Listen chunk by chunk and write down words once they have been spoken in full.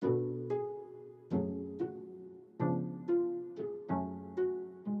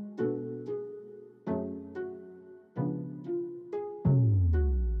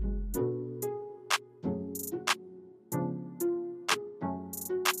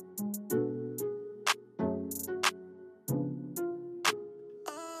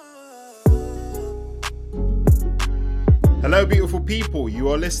Hello, beautiful people. You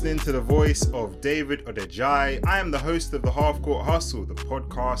are listening to the voice of David Odejai. I am the host of the Half Court Hustle, the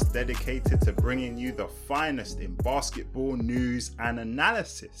podcast dedicated to bringing you the finest in basketball news and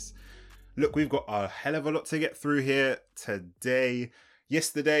analysis. Look, we've got a hell of a lot to get through here today.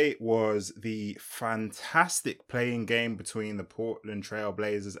 Yesterday was the fantastic playing game between the Portland Trail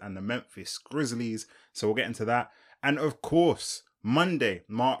Blazers and the Memphis Grizzlies, so we'll get into that. And of course, Monday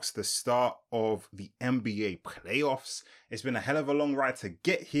marks the start of the NBA playoffs. It's been a hell of a long ride to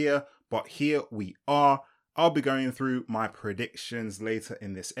get here, but here we are. I'll be going through my predictions later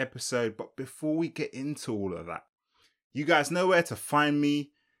in this episode, but before we get into all of that, you guys know where to find me.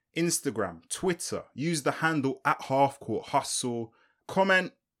 Instagram, Twitter, use the handle at Half Court Hustle.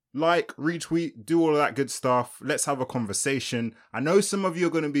 Comment, like, retweet, do all of that good stuff. Let's have a conversation. I know some of you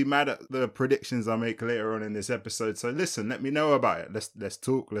are going to be mad at the predictions I make later on in this episode. So listen, let me know about it. Let's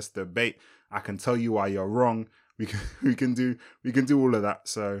talk, let's debate. I can tell you why you're wrong. We can do all of that.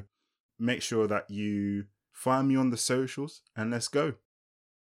 So make sure that you find me on the socials and let's go.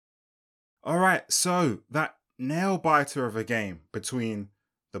 All right, so that nail biter of a game between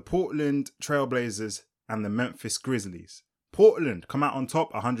the Portland Trail Blazers and the Memphis Grizzlies. Portland come out on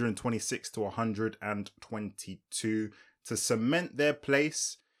top 126 to 122 to cement their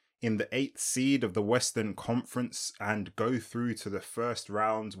place in the 8th seed of the Western Conference and go through to the first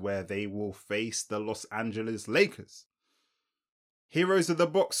round where they will face the Los Angeles Lakers. Heroes of the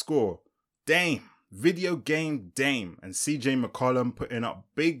box score, Dame, video game Dame, and CJ McCollum putting up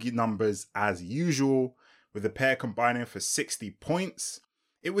big numbers as usual, with the pair combining for 60 points.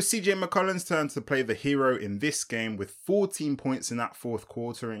 It was CJ McCollum's turn to play the hero in this game with 14 points in that fourth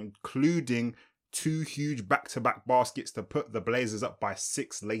quarter, including 2 huge back-to-back baskets to put the Blazers up by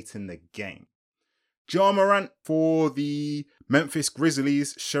 6 late in the game. Ja Morant for the Memphis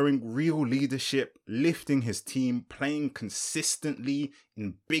Grizzlies showing real leadership, lifting his team, playing consistently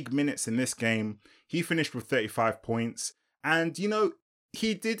in big minutes in this game. He finished with 35 points and,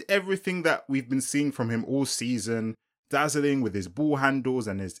 he did everything that we've been seeing from him all season. Dazzling with his ball handles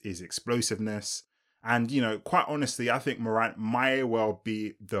and his explosiveness. And, quite honestly, I think Morant might well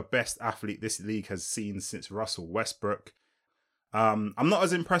be the best athlete this league has seen since Russell Westbrook. I'm not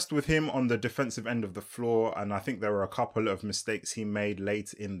as impressed with him on the defensive end of the floor, and I think there were a couple of mistakes he made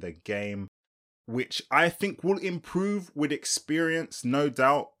late in the game, which I think will improve with experience, no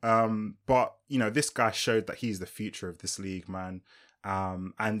doubt. But, this guy showed that he's the future of this league, man.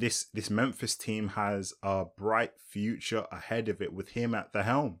 And this Memphis team has a bright future ahead of it with him at the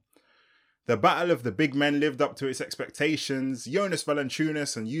helm. The battle of the big men lived up to its expectations. Jonas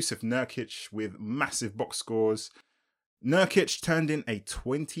Valanciunas and Jusuf Nurkic with massive box scores. Nurkic turned in a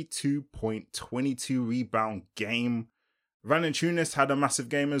 22-point, 22-rebound game. Valanciunas had a massive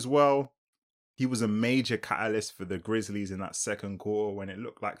game as well. He was a major catalyst for the Grizzlies in that second quarter when it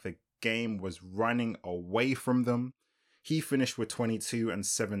looked like the game was running away from them. He finished with 22 and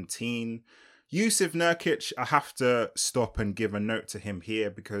 17. Jusuf Nurkic, I have to stop and give a note to him here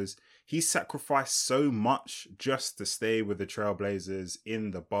because he sacrificed so much just to stay with the Trailblazers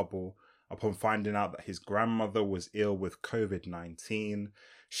in the bubble upon finding out that his grandmother was ill with COVID-19.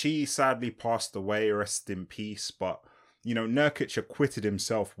 She sadly passed away, rest in peace, but, Nurkic acquitted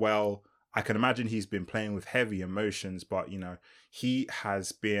himself well. I can imagine he's been playing with heavy emotions, but, he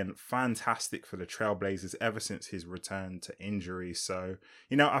has been fantastic for the Trailblazers ever since his return to injury. So,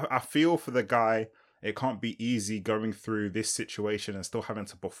 I feel for the guy. It can't be easy going through this situation and still having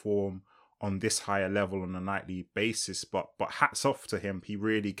to perform on this higher level on a nightly basis. But hats off to him. He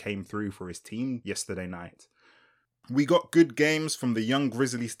really came through for his team yesterday night. We got good games from the young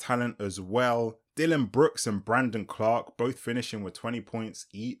Grizzlies talent as well. Dillon Brooks and Brandon Clark both finishing with 20 points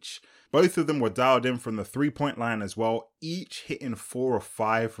each. Both of them were dialed in from the 3-point line as well, each hitting 4 or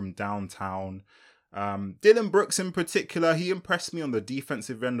 5 from downtown. Dillon Brooks in particular, he impressed me on the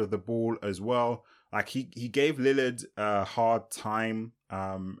defensive end of the ball as well. Like he gave Lillard a hard time,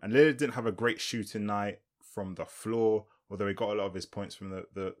 and Lillard didn't have a great shooting night from the floor, although he got a lot of his points from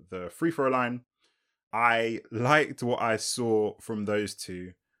the free throw line. I liked what I saw from those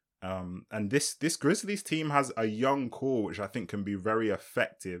two. And this Grizzlies team has a young core, which I think can be very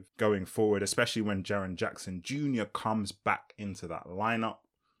effective going forward, especially when Jaren Jackson Jr. comes back into that lineup.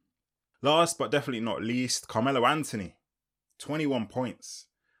 Last but definitely not least, Carmelo Anthony, 21 points.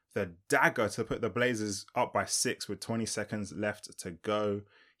 The dagger to put the Blazers up by 6 with 20 seconds left to go.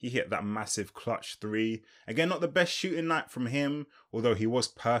 He hit that massive clutch 3. Again, not the best shooting night from him, although he was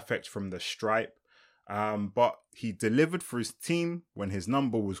perfect from the stripe. But he delivered for his team when his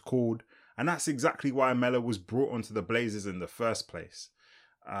number was called, and that's exactly why Melo was brought onto the Blazers in the first place.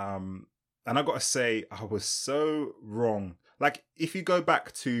 And I got to say, I was so wrong. Like, if you go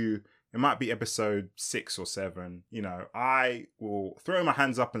back to, it might be episode 6 or 7, I will throw my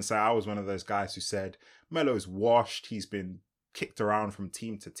hands up and say I was one of those guys who said, Melo's washed. He's been kicked around from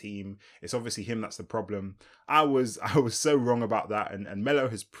team to team. It's obviously him that's the problem. I was so wrong about that. And Melo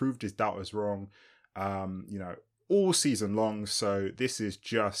has proved his doubters wrong, all season long. So this is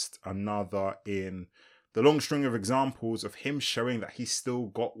just another in the long string of examples of him showing that he's still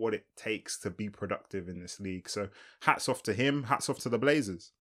got what it takes to be productive in this league. So hats off to him, hats off to the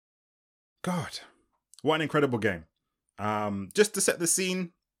Blazers. God, what an incredible game. Just to set the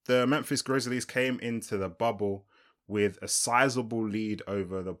scene, the Memphis Grizzlies came into the bubble with a sizable lead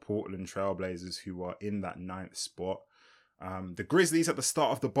over the Portland Trailblazers, who are in that 9th spot. The Grizzlies at the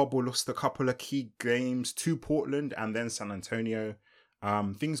start of the bubble lost a couple of key games to Portland and then San Antonio.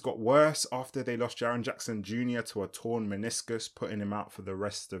 Things got worse after they lost Jaren Jackson Jr. to a torn meniscus, putting him out for the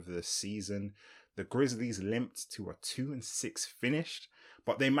rest of the season. The Grizzlies limped to a 2-6 finish,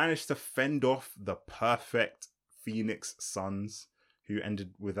 but they managed to fend off the perfect Phoenix Suns, who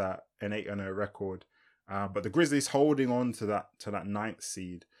ended with an 8-0 record. But the Grizzlies holding on to that 9th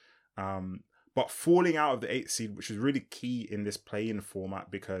seed, but falling out of the 8th seed, which is really key in this play-in format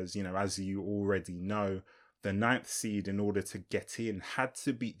because, as you already know, the 9th seed, in order to get in, had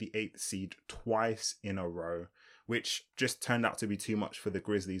to beat the 8th seed twice in a row, which just turned out to be too much for the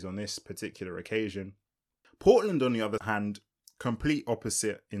Grizzlies on this particular occasion. Portland, on the other hand, complete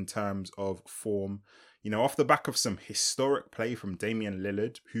opposite in terms of form. Off the back of some historic play from Damian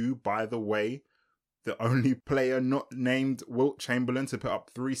Lillard, who, by the way, the only player not named Wilt Chamberlain to put up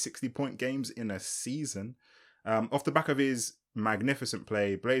 3 60-point games in a season. Off the back of his magnificent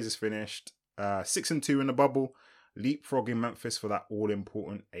play, Blazers finished 6-2 in the bubble, leapfrogging Memphis for that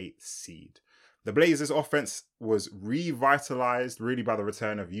all-important 8th seed. The Blazers' offense was revitalized really by the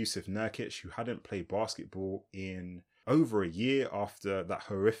return of Jusuf Nurkic, who hadn't played basketball in over a year after that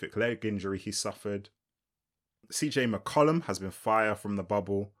horrific leg injury he suffered. CJ McCollum has been fire from the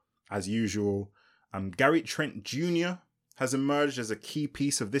bubble, as usual. Gary Trent Jr. has emerged as a key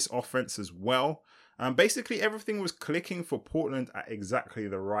piece of this offense as well. Basically, everything was clicking for Portland at exactly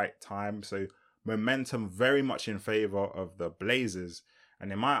the right time. So momentum very much in favor of the Blazers.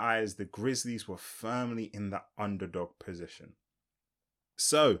 And in my eyes, the Grizzlies were firmly in that underdog position.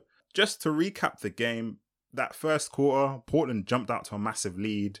 So just to recap the game, that first quarter, Portland jumped out to a massive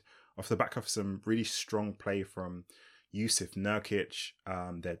lead off the back of some really strong play from Jusuf Nurkic.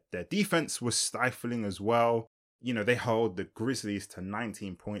 Their defense was stifling as well. They held the Grizzlies to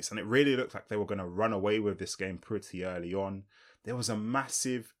 19 points, and it really looked like they were going to run away with this game pretty early on. There was a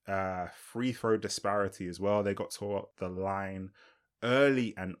massive free throw disparity as well. They got to the line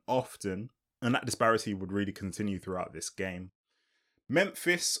early and often, and that disparity would really continue throughout this game.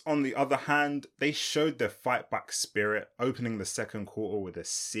 Memphis, on the other hand, they showed their fight back spirit, opening the second quarter with a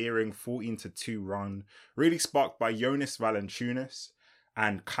searing 14-2 run, really sparked by Jonas Valanciunas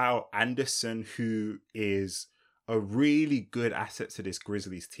and Kyle Anderson, who is a really good asset to this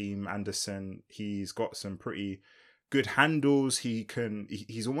Grizzlies team. Anderson, he's got some pretty good handles.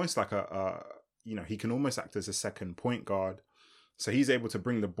 He's almost like he can almost act as a second point guard. So he's able to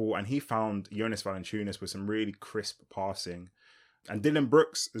bring the ball, and he found Jonas Valanciunas with some really crisp passing. And Dillon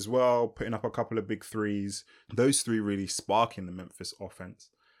Brooks as well, putting up a couple of big threes. Those three really sparking the Memphis offense.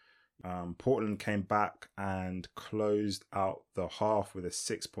 Portland came back and closed out the half with a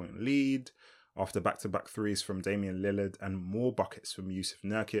 6-point lead after back-to-back threes from Damian Lillard and more buckets from Jusuf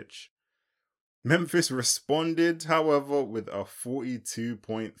Nurkic. Memphis responded, however, with a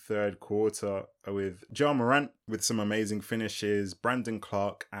 42-point third quarter with Ja Morant with some amazing finishes, Brandon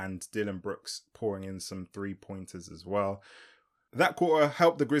Clark and Dillon Brooks pouring in some 3-pointers as well. That quarter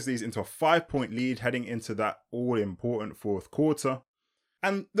helped the Grizzlies into a 5-point lead heading into that all-important fourth quarter.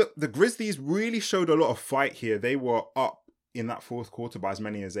 And the Grizzlies really showed a lot of fight here. They were up in that fourth quarter by as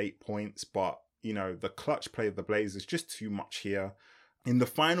many as 8 points, but, the clutch play of the Blazers just too much here. In the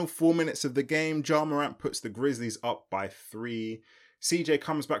final 4 minutes of the game, Ja Morant puts the Grizzlies up by 3. CJ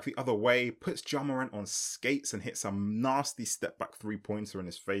comes back the other way, puts Ja Morant on skates and hits a nasty step-back 3-pointer in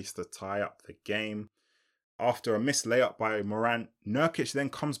his face to tie up the game. After a missed layup by Morant, Nurkic then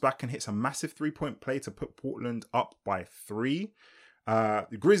comes back and hits a massive 3-point play to put Portland up by 3. The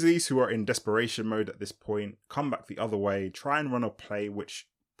Grizzlies, who are in desperation mode at this point, come back the other way, try and run a play which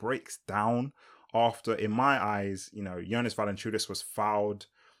breaks down after, in my eyes, Jonas Valanciunas was fouled.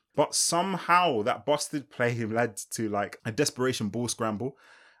 But somehow that busted play led to a desperation ball scramble.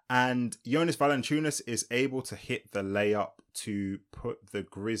 And Jonas Valanciunas is able to hit the layup to put the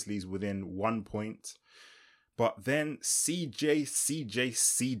Grizzlies within 1 point. But then CJ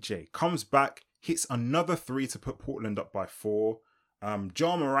comes back, hits another three to put Portland up by 4.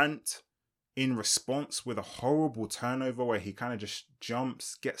 Ja Morant in response with a horrible turnover where he kind of just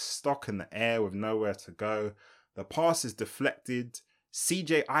jumps, gets stuck in the air with nowhere to go. The pass is deflected.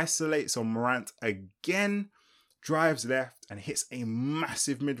 CJ isolates on Morant again, drives left and hits a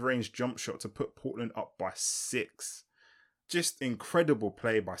massive mid-range jump shot to put Portland up by 6. Just incredible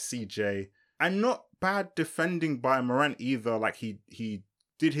play by CJ. And not bad defending by Morant either. Like he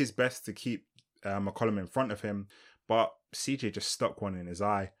did his best to keep McCollum in front of him, but CJ just stuck one in his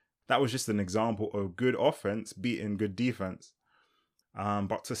eye. That was just an example of good offense beating good defense.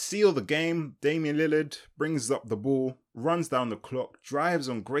 But to seal the game, Damian Lillard brings up the ball, runs down the clock, drives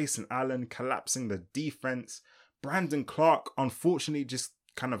on Grayson Allen, collapsing the defense. Brandon Clark, unfortunately, just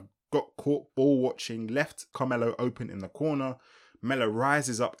kind of got caught ball watching, left Carmelo open in the corner. Melo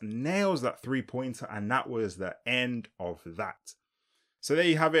rises up, nails that 3-pointer, and that was the end of that. So there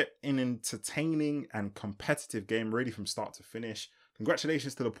you have it, an entertaining and competitive game, really from start to finish.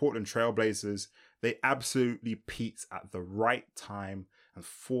 Congratulations to the Portland Trail Blazers. They absolutely peaked at the right time and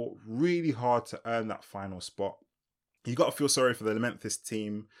fought really hard to earn that final spot. You got to feel sorry for the Memphis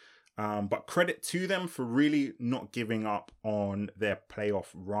team, but credit to them for really not giving up on their playoff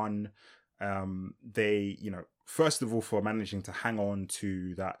run. They, first of all, for managing to hang on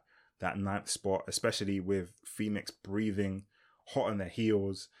to that 9th spot, especially with Phoenix breathing hot on their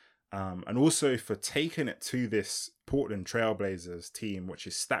heels. And also for taking it to this Portland Trailblazers team, which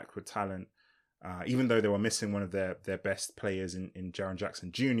is stacked with talent, even though they were missing one of their best players in Jaren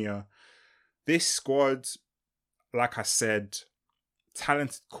Jackson Jr. This squad, like I said,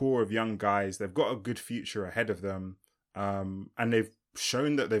 talented core of young guys. They've got a good future ahead of them, and they've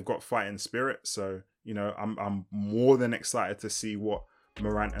shown that they've got fighting spirit. So, I'm more than excited to see what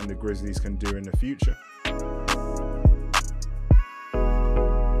Morant and the Grizzlies can do in the future.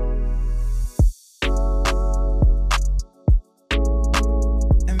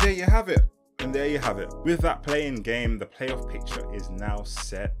 And there you have it. With that playing game, the playoff picture is now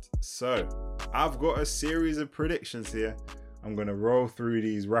set. So, I've got a series of predictions here. I'm going to roll through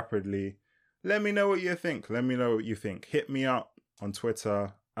these rapidly. Let me know what you think. Hit me up on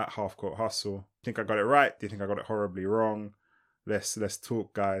Twitter at Halfcourt Hustle. Think I got it right? Do you think I got it horribly wrong? Let's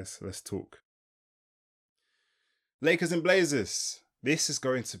talk, guys. Let's talk. Lakers and Blazers. This is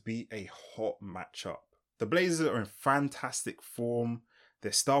going to be a hot matchup. The Blazers are in fantastic form.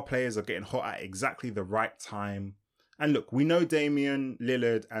 Their star players are getting hot at exactly the right time. And look, we know Damian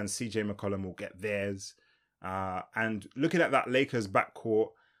Lillard and CJ McCollum will get theirs. And looking at that Lakers backcourt,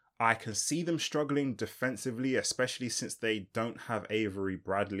 I can see them struggling defensively, especially since they don't have Avery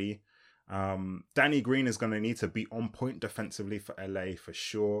Bradley. Danny Green is going to need to be on point defensively for LA for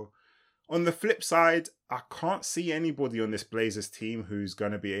sure. On the flip side, I can't see anybody on this Blazers team who's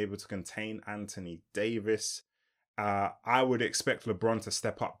going to be able to contain Anthony Davis. I would expect LeBron to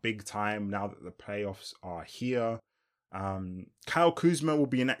step up big time now that the playoffs are here. Kyle Kuzma will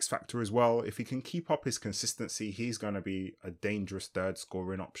be an X factor as well. If he can keep up his consistency, he's going to be a dangerous third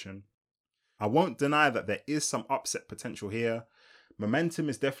scoring option. I won't deny that there is some upset potential here. Momentum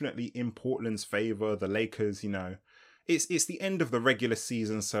is definitely in Portland's favor. The Lakers, it's the end of the regular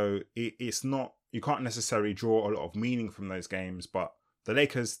season, so it's not, you can't necessarily draw a lot of meaning from those games, but the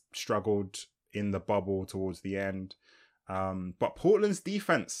Lakers struggled in the bubble towards the end. But Portland's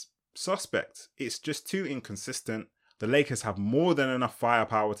defense, suspect. It's just too inconsistent. The Lakers have more than enough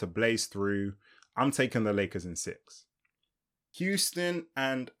firepower to blaze through. I'm taking the Lakers in 6. Houston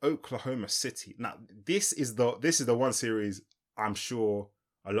and Oklahoma City. Now, this is the one series I'm sure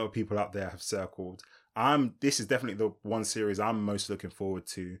a lot of people out there have circled. This is definitely the one series I'm most looking forward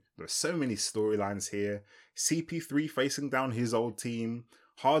to. There's so many storylines here. CP3 facing down his old team.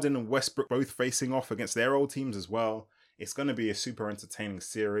 Harden and Westbrook both facing off against their old teams as well. It's going to be a super entertaining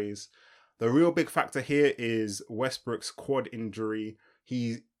series. The real big factor here is Westbrook's quad injury.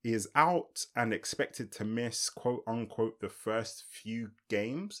 He is out and expected to miss, quote unquote, the first few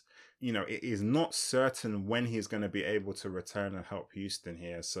games. It is not certain when he's going to be able to return and help Houston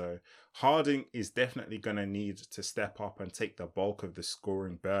here. So Harden is definitely going to need to step up and take the bulk of the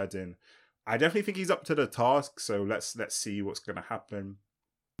scoring burden. I definitely think he's up to the task. So let's see what's going to happen.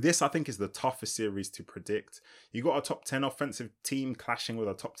 This, I think, is the toughest series to predict. You got a top 10 offensive team clashing with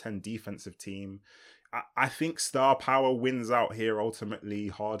a top 10 defensive team. I think star power wins out here ultimately.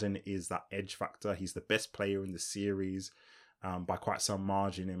 Harden is that edge factor. He's the best player in the series by quite some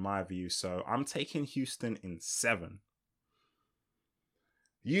margin in my view. So I'm taking Houston in 7.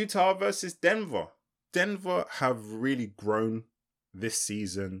 Utah versus Denver. Denver have really grown this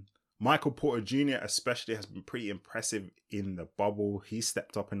season. Michael Porter Jr. especially has been pretty impressive in the bubble. He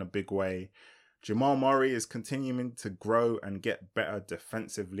stepped up in a big way. Jamal Murray is continuing to grow and get better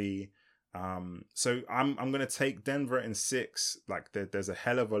defensively. So I'm going to take Denver in 6. Like there's a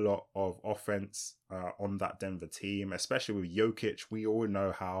hell of a lot of offense on that Denver team, especially with Jokic. We all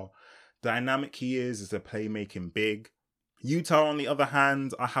know how dynamic he is as a playmaking big. Utah, on the other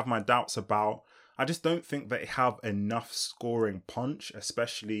hand, I have my doubts about. I just don't think they have enough scoring punch,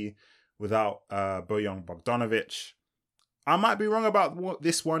 especially without Bojan Bogdanovic. I might be wrong about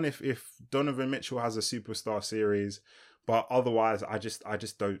this one if Donovan Mitchell has a superstar series, but otherwise I just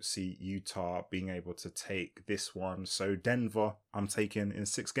don't see Utah being able to take this one. So Denver, I'm taking in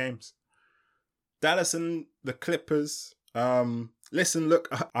 6 games. Dallas and the Clippers. Listen, look,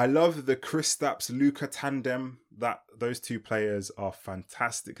 I love the Kristaps Luka tandem. That those two players are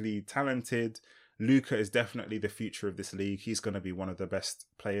fantastically talented. Luka is definitely the future of this league. He's going to be one of the best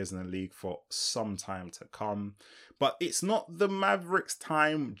players in the league for some time to come. But it's not the Mavericks'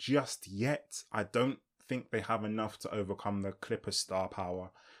 time just yet. I don't think they have enough to overcome the Clippers' star power.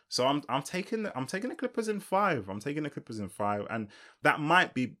 So I'm taking the Clippers in 5. I'm taking the Clippers in 5, and that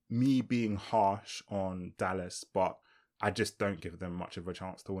might be me being harsh on Dallas, but I just don't give them much of a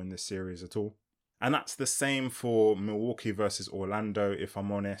chance to win this series at all. And that's the same for Milwaukee versus Orlando, if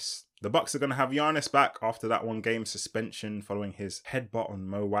I'm honest. The Bucks are going to have Giannis back after that 1-game suspension following his headbutt on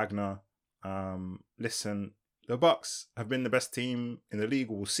Mo Wagner. Listen, the Bucks have been the best team in the league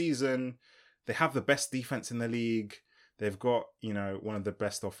all season. They have the best defense in the league. They've got, one of the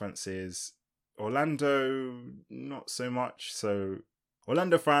best offenses. Orlando, not so much. So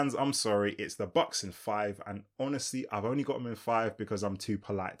Orlando fans, I'm sorry, it's the Bucks in 5. And honestly, I've only got them in 5 because I'm too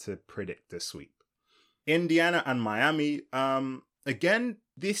polite to predict the sweep. Indiana and Miami. Again,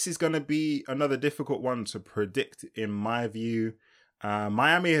 this is going to be another difficult one to predict in my view.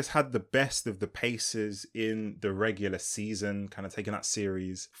 Miami has had the best of the Pacers in the regular season, kind of taking that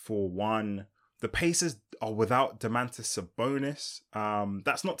series 4-1. The Pacers are without Domantas Sabonis.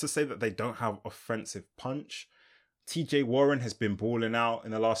 That's not to say that they don't have offensive punch. TJ Warren has been balling out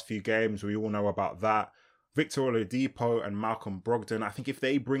in the last few games. We all know about that. Victor Oladipo and Malcolm Brogdon, I think if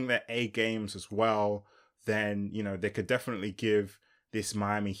they bring their A games as well, then, they could definitely give this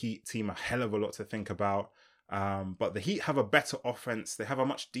Miami Heat team a hell of a lot to think about. But the Heat have a better offense. They have a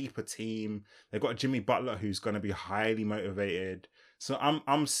much deeper team. They've got Jimmy Butler, who's going to be highly motivated. So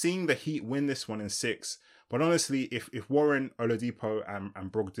I'm seeing the Heat win this one in 6. But honestly, if Warren, Oladipo,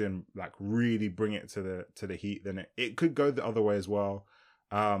 and Brogdon really bring it to the Heat, then it could go the other way as well.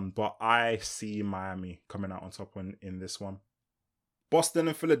 But I see Miami coming out on top in this one. Boston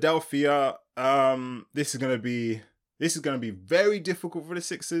and Philadelphia. This is going to be very difficult for the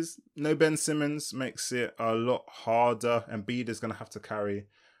Sixers. No Ben Simmons makes it a lot harder. Embiid is going to have to carry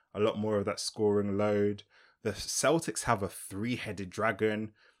a lot more of that scoring load. The Celtics have a 3-headed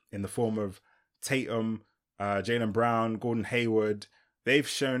dragon in the form of Tatum, Jaylen Brown, Gordon Hayward. They've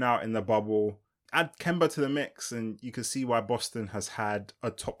shown out in the bubble. Add Kemba to the mix and you can see why Boston has had a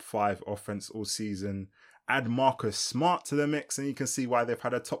top 5 offense all season. Add Marcus Smart to the mix and you can see why they've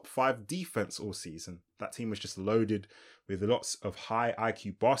had a top 5 defense all season. That team was just loaded with lots of high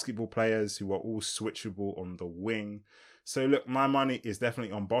IQ basketball players who are all switchable on the wing. So look, my money is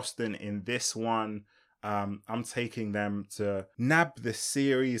definitely on Boston in this one. I'm taking them to nab the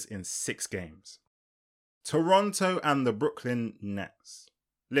series in 6 games. Toronto and the Brooklyn Nets.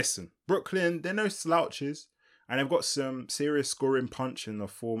 Listen, Brooklyn, they're no slouches, and they've got some serious scoring punch in the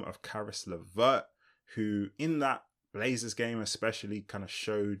form of Caris LeVert, who in that Blazers game especially kind of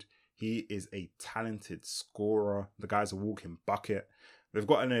showed he is a talented scorer. The guy's a walking bucket. They've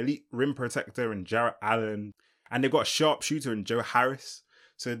got an elite rim protector in Jarrett Allen, and they've got a sharpshooter in Joe Harris.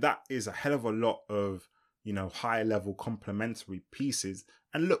 So that is a hell of a lot of, high-level complementary pieces.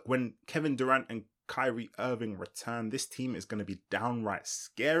 And look, when Kevin Durant and Kyrie Irving return, this team is going to be downright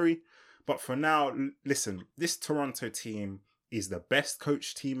scary. But for now, listen, this Toronto team is the best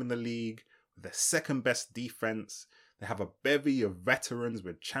coached team in the league, with the second best defense. They have a bevy of veterans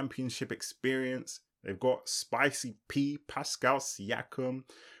with championship experience. They've got Spicy P, Pascal Siakam,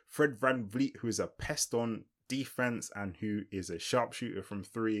 Fred VanVleet, who is a pest on defense and who is a sharpshooter from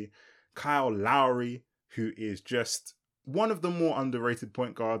 3, Kyle Lowry, who is just one of the more underrated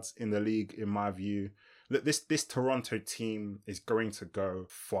point guards in the league, in my view. Look, this Toronto team is going to go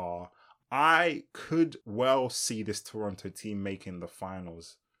far. I could well see this Toronto team making the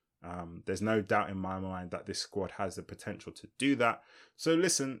finals. There's no doubt in my mind that this squad has the potential to do that. So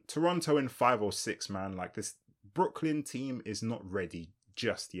listen, Toronto in 5 or 6, man. This Brooklyn team is not ready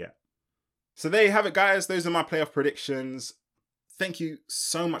just yet. So there you have it, guys. Those are my playoff predictions. thank you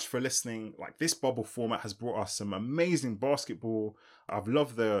so much for listening. Like, this bubble format has brought us some amazing basketball. I've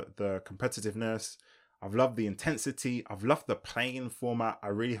loved the competitiveness. I've loved the intensity. I've loved the play-in format. I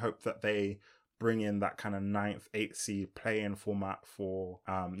really hope that they bring in that kind of 9th, 8th seed play-in format for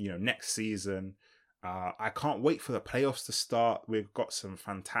next season. I can't wait for the playoffs to start. We've got some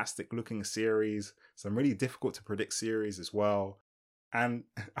fantastic looking series, some really difficult to predict series as well. And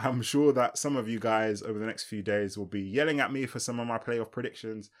I'm sure that some of you guys over the next few days will be yelling at me for some of my playoff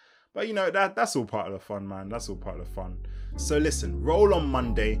predictions. But that's all part of the fun, man. That's all part of the fun. So listen, roll on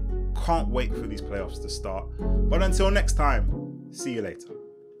Monday. Can't wait for these playoffs to start. But until next time, see you later.